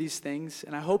reading through these things,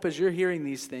 and I hope as you're hearing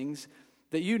these things,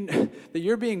 that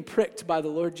you're being pricked by the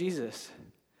Lord Jesus.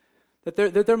 That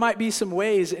there might be some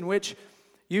ways in which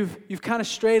you've kind of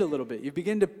strayed a little bit. You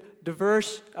begin to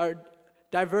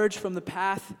diverge from the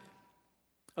path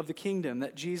of the kingdom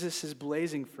that Jesus is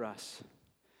blazing for us.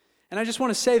 And I just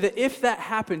want to say that if that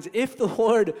happens, if the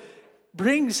Lord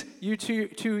brings you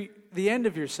to the end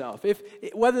of yourself,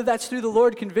 whether that's through the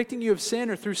Lord convicting you of sin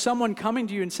or through someone coming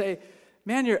to you and say,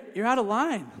 man, you're out of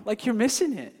line, like you're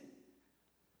missing it.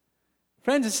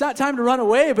 Friends, it's not time to run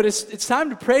away, but it's time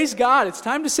to praise God. It's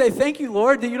time to say, thank you,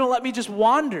 Lord, that you don't let me just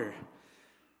wander.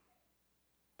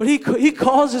 But he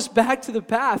calls us back to the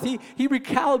path. He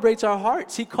recalibrates our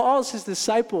hearts. He calls his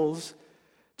disciples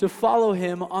to follow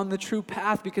him on the true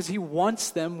path because he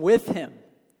wants them with him.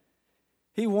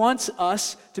 He wants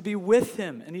us to be with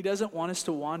him, and he doesn't want us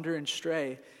to wander and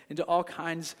stray into all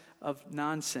kinds of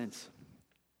nonsense.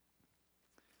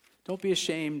 Don't be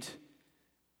ashamed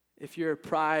if your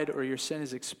pride or your sin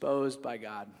is exposed by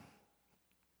God.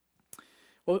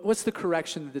 Well, what's the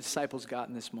correction that the disciples got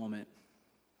in this moment?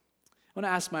 I want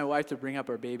to ask my wife to bring up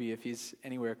our baby if he's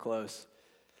anywhere close.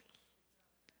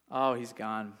 Oh, he's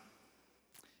gone.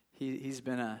 He's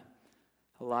been a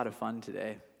lot of fun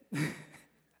today.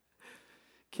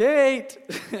 Kate,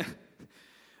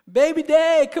 baby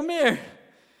day, come here.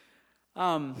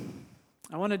 I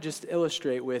want to just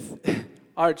illustrate with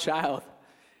our child.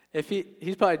 If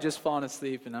he's probably just fallen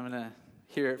asleep, and I'm going to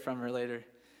hear it from her later.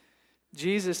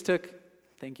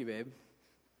 Thank you, babe.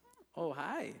 Oh,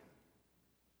 hi.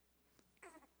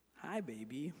 Hi,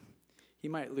 baby. He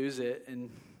might lose it, and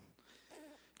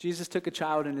Jesus took a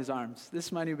child in his arms. This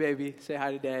is my new baby. Say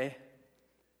hi today.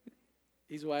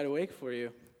 He's wide awake for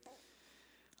you.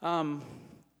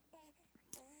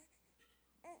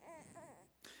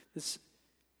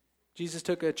 Jesus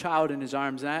took a child in his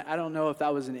arms, and I don't know if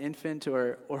that was an infant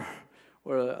or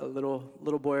a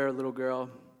little boy or a little girl.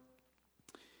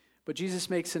 But Jesus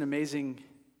makes an amazing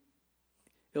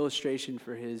illustration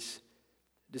for his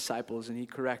disciples, and he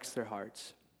corrects their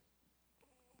hearts.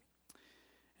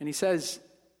 And he says,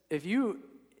 if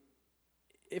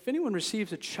anyone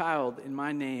receives a child in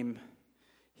my name,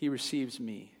 he receives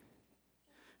me.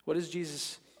 What does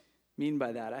Jesus mean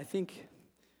by that? I think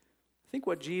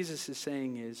what Jesus is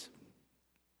saying is,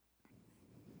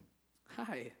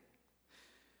 Hi.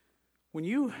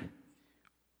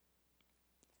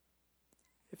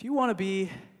 If you want to be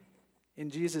in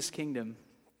Jesus' kingdom,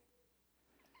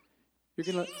 you're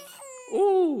going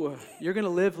to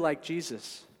live like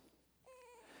Jesus.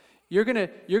 You're going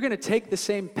to take the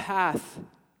same path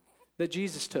that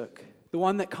Jesus took, the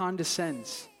one that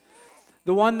condescends,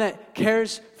 the one that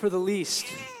cares for the least,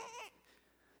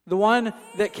 the one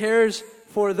that cares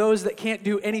for those that can't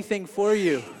do anything for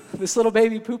you. This little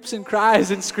baby poops and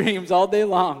cries and screams all day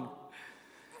long.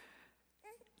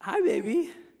 Hi,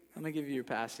 baby. I'm going to give you your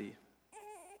passy.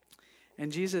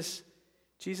 And Jesus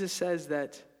says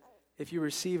that if you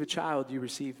receive a child, you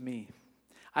receive me.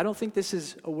 I don't think this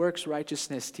is a works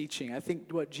righteousness teaching. I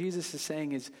think what Jesus is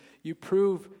saying is you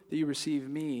prove that you receive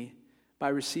me by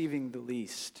receiving the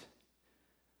least.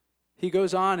 He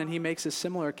goes on and he makes a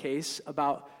similar case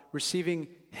about receiving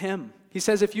him. He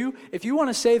says if you want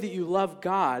to say that you love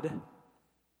God,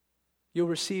 you'll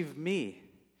receive me.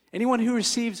 Anyone who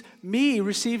receives me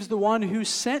receives the one who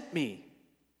sent me.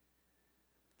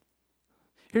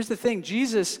 Here's the thing,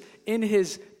 Jesus, in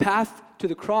his path to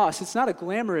the cross, it's not a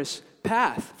glamorous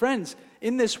path. Friends,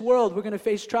 in this world, we're going to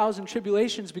face trials and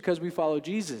tribulations because we follow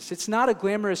Jesus. It's not a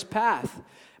glamorous path.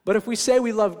 But if we say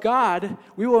we love God,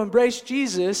 we will embrace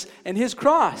Jesus and his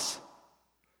cross.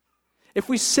 If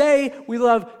we say we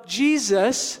love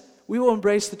Jesus, we will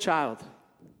embrace the child.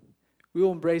 We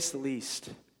will embrace the least.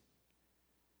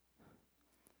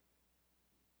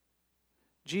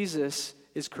 Jesus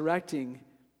is correcting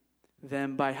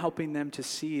them by helping them to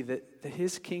see that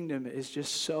his kingdom is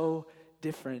just so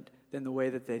different than the way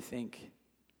that they think.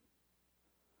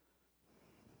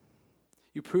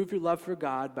 You prove your love for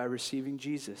God by receiving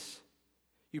Jesus.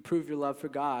 You prove your love for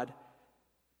God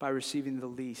by receiving the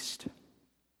least.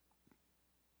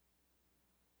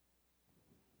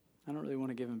 I don't really want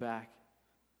to give him back.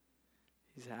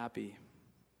 He's happy.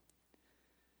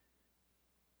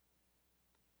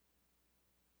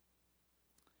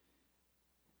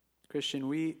 Christian,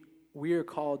 we are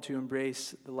called to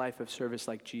embrace the life of service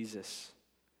like Jesus.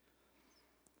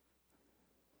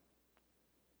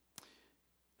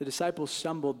 The disciples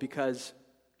stumbled because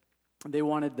they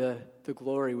wanted the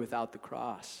glory without the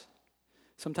cross.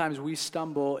 Sometimes we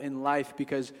stumble in life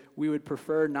because we would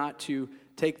prefer not to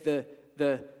take the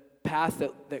path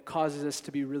that causes us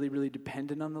to be really, really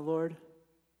dependent on the Lord.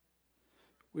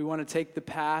 We want to take the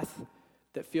path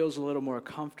that feels a little more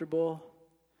comfortable,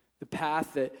 the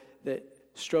path that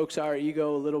strokes our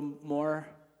ego a little more.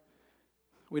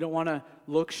 We don't want to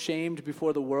look shamed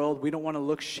before the world. We don't want to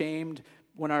look shamed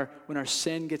when our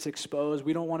sin gets exposed.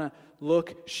 We don't want to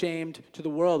look shamed to the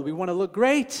world. We want to look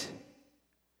great.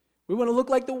 We want to look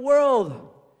like the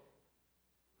world.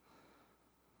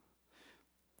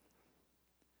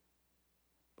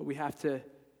 But we have to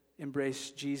embrace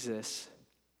Jesus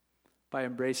by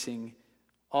embracing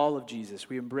all of Jesus.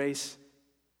 We embrace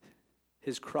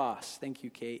his cross. Thank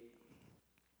you, Kate.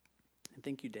 And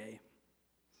thank you, Day.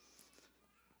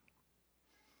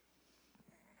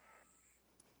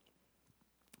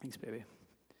 Thanks, baby.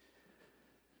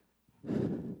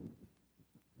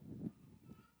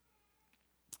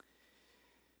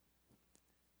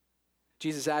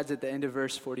 Jesus adds at the end of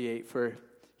verse 48, "For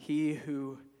he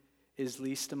who is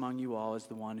least among you all is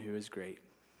the one who is great."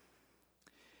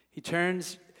 He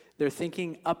turns their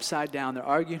thinking upside down. They're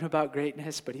arguing about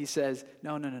greatness, but he says,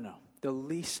 no. The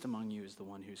least among you is the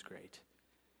one who's great.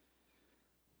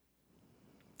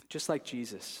 Just like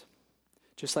Jesus.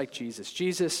 Just like Jesus.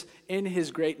 Jesus, in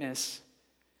his greatness,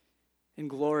 in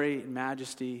glory, in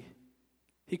majesty,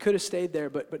 he could have stayed there,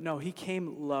 but no, he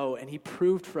came low and he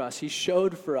proved for us, he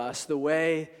showed for us the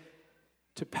way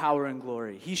to power and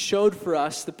glory. He showed for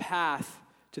us the path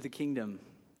to the kingdom.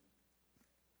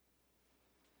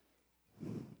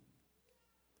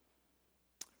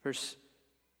 Verse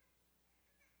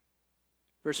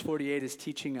 48 is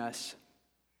teaching us,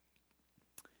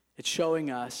 it's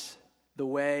showing us the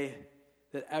way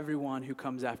that everyone who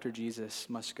comes after Jesus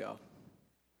must go.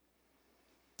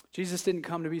 Jesus didn't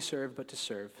come to be served, but to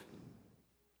serve.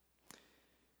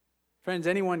 Friends,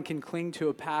 anyone can cling to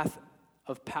a path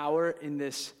of power in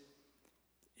this,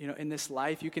 in this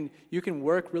life. You can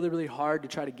work really, really hard to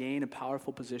try to gain a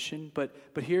powerful position, but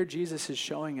here Jesus is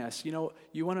showing us,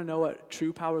 you want to know what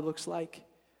true power looks like?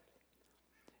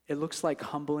 It looks like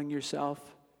humbling yourself.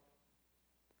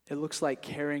 It looks like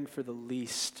caring for the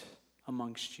least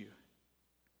amongst you.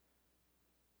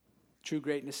 True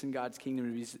greatness in God's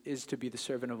kingdom is to be the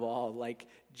servant of all, like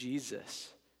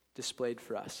Jesus displayed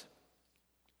for us.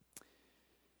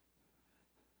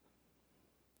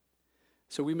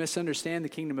 So we misunderstand the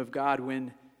kingdom of God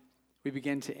when we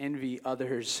begin to envy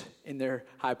others in their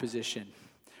high position.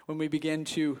 When we begin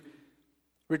to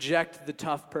reject the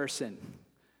tough person,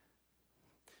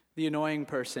 the annoying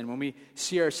person, when we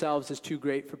see ourselves as too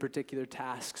great for particular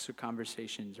tasks or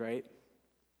conversations, right?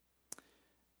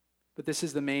 But this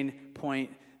is the main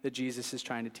point that Jesus is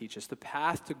trying to teach us. The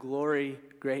path to glory,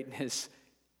 greatness,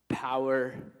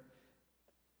 power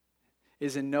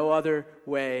is in no other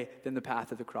way than the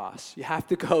path of the cross. You have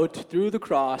to go through the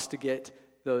cross to get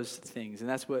those things. And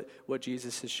that's what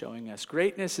Jesus is showing us.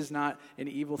 Greatness is not an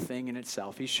evil thing in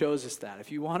itself. He shows us that.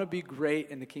 If you want to be great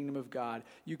in the kingdom of God,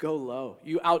 you go low.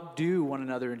 You outdo one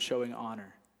another in showing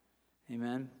honor.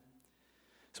 Amen?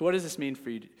 So what does this mean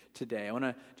for you today? I want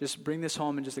to just bring this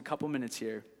home in just a couple minutes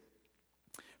here.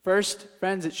 First,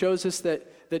 friends, it shows us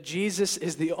that Jesus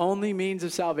is the only means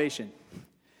of salvation.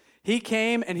 He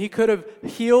came and he could have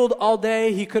healed all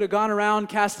day. He could have gone around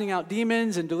casting out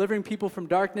demons and delivering people from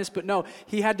darkness. But no,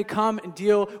 he had to come and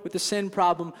deal with the sin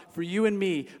problem for you and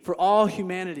me, for all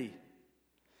humanity.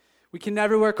 We can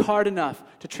never work hard enough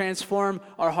to transform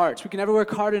our hearts. We can never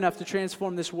work hard enough to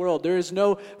transform this world. There is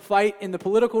no fight in the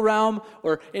political realm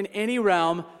or in any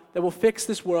realm that will fix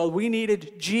this world. We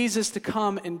needed Jesus to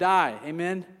come and die.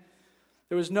 Amen?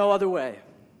 There was no other way.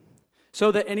 So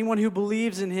that anyone who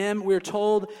believes in him, we're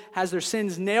told, has their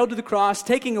sins nailed to the cross,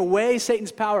 taking away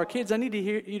Satan's power. Kids, I need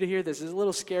you to hear this. It's a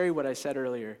little scary what I said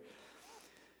earlier.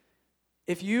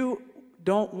 If you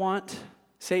don't want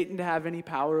Satan to have any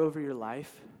power over your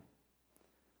life,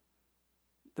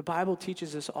 the Bible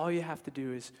teaches us all you have to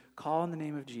do is call on the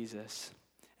name of Jesus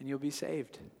and you'll be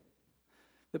saved.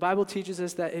 The Bible teaches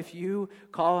us that if you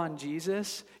call on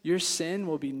Jesus, your sin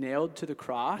will be nailed to the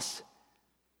cross.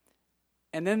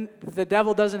 And then the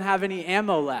devil doesn't have any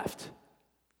ammo left.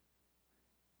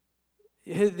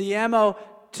 The ammo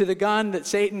to the gun that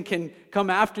Satan can come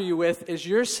after you with is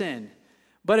your sin.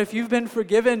 But if you've been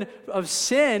forgiven of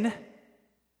sin,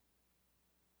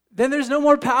 then there's no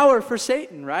more power for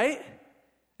Satan, right?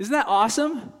 Isn't that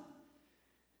awesome?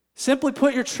 Simply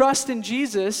put your trust in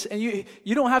Jesus and you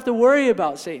don't have to worry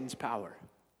about Satan's power.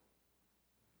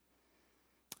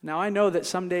 Now I know that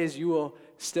some days you will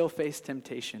still face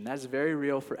temptation. That's very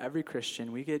real for every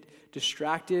Christian. We get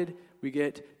distracted, we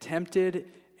get tempted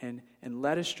and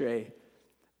led astray.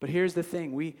 But here's the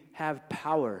thing, we have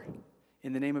power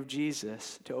in the name of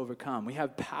Jesus to overcome. We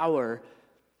have power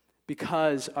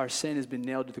because our sin has been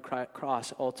nailed to the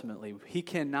cross ultimately. He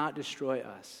cannot destroy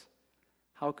us.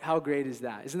 How great is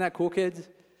that? Isn't that cool, kids?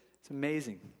 It's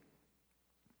amazing.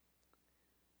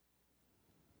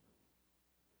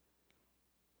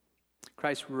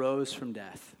 Christ rose from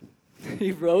death.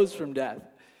 He rose from death.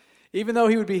 Even though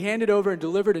he would be handed over and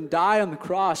delivered and die on the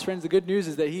cross, friends, the good news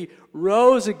is that he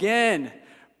rose again,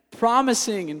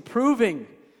 promising and proving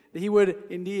that he would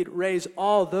indeed raise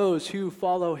all those who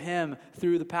follow him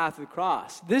through the path of the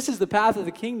cross. This is the path of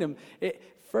the kingdom.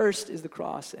 First is the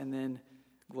cross and then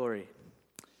glory.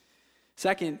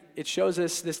 Second,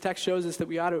 this text shows us that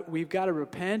we've got to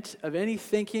repent of any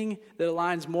thinking that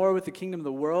aligns more with the kingdom of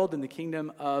the world than the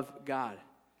kingdom of God.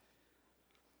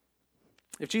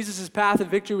 If Jesus' path of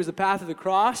victory was the path of the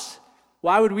cross,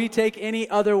 why would we take any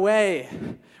other way?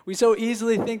 We so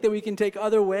easily think that we can take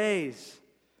other ways.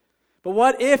 But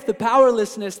what if the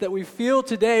powerlessness that we feel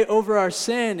today over our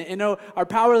sin and our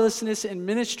powerlessness in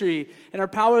ministry and our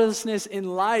powerlessness in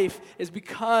life is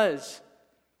because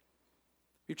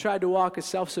we've tried to walk a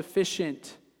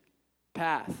self-sufficient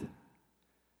path.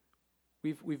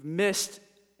 We've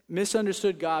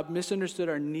misunderstood God, misunderstood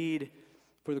our need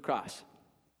for the cross.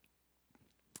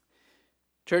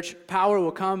 Church, power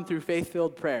will come through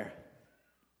faith-filled prayer.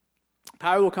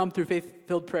 Power will come through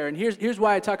faith-filled prayer. And here's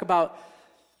why I talk about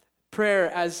prayer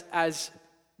as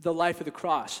the life of the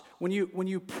cross. When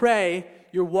you pray,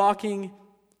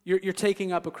 you're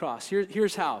taking up a cross.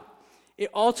 Here's how. It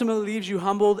ultimately leaves you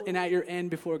humbled and at your end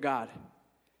before God.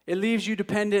 It leaves you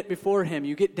dependent before him.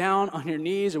 You get down on your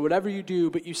knees or whatever you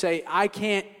do, but you say, I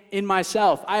can't in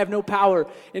myself. I have no power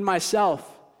in myself.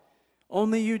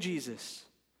 Only you, Jesus.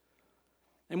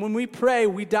 And when we pray,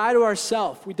 we die to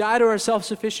ourself. We die to our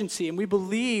self-sufficiency, and we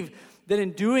believe that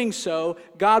in doing so,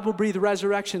 God will breathe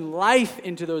resurrection life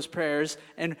into those prayers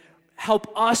and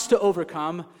help us to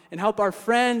overcome and help our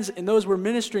friends and those we're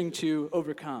ministering to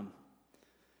overcome.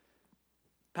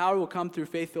 Power will come through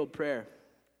faith-filled prayer.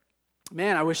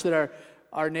 Man, I wish that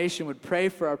our nation would pray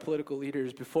for our political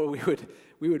leaders before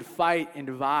we would fight and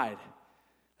divide.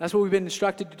 That's what we've been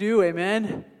instructed to do,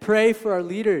 amen? Pray for our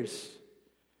leaders.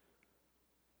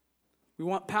 We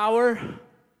want power.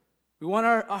 We want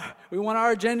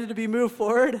our agenda to be moved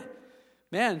forward.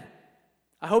 Man,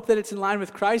 I hope that it's in line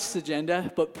with Christ's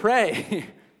agenda, but pray.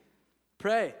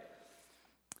 Pray.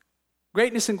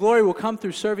 Greatness and glory will come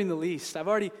through serving the least. I've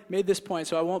already made this point,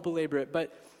 so I won't belabor it.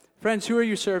 But friends, who are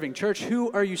you serving? Church,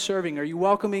 who are you serving? Are you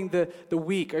welcoming the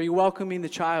weak? Are you welcoming the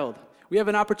child? We have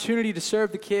an opportunity to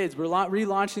serve the kids. We're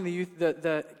relaunching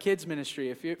the kids ministry.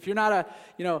 If you're not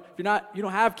you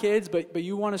don't have kids, but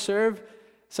you want to serve,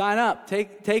 sign up.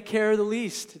 Take care of the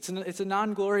least. It's not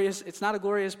a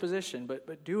glorious position,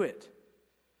 but do it.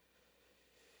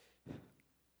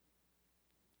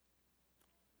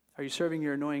 Are you serving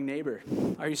your annoying neighbor?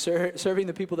 Are you serving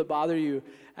the people that bother you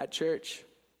at church?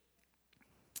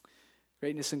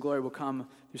 Greatness and glory will come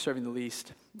through serving the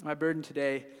least. My burden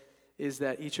today is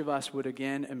that each of us would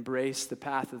again embrace the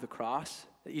path of the cross,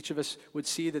 that each of us would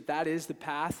see that that is the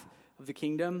path of the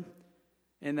kingdom,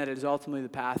 and that it is ultimately the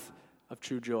path of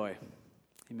true joy.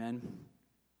 Amen.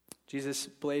 Jesus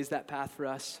blazed that path for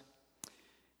us,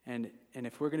 and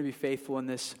if we're going to be faithful in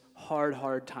this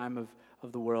hard time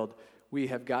of the world, we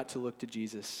have got to look to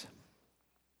Jesus,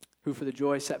 who for the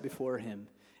joy set before him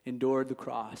endured the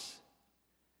cross,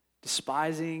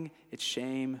 despising its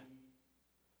shame.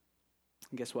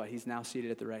 And guess what? He's now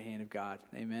seated at the right hand of God.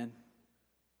 Amen.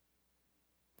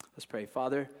 Let's pray.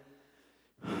 Father,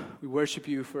 we worship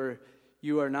you, for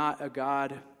you are not a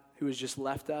God who has just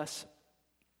left us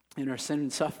in our sin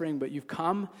and suffering, but you've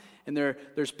come, and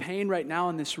there's pain right now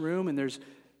in this room, and there's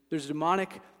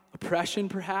demonic oppression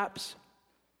perhaps.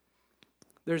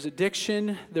 There's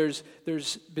addiction, there's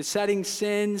besetting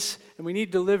sins, and we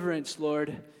need deliverance,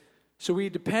 Lord. So we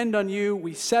depend on you,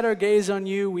 we set our gaze on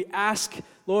you, we ask,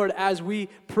 Lord, as we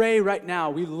pray right now,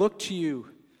 we look to you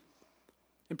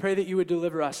and pray that you would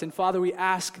deliver us. And Father, we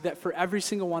ask that for every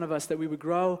single one of us, that we would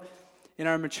grow in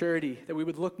our maturity, that we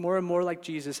would look more and more like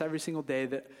Jesus every single day,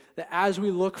 that as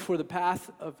we look for the path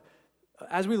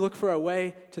as we look for our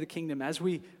way to the kingdom, as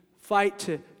we fight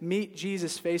to meet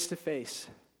Jesus face to face,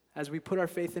 as we put our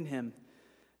faith in him,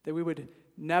 that we would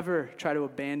never try to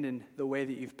abandon the way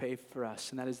that you've paved for us,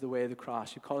 and that is the way of the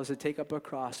cross. You call us to take up our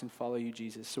cross and follow you,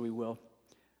 Jesus, so we will,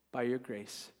 by your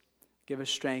grace. Give us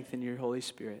strength in your Holy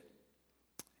Spirit.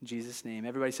 In Jesus' name.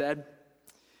 Everybody said,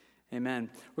 amen.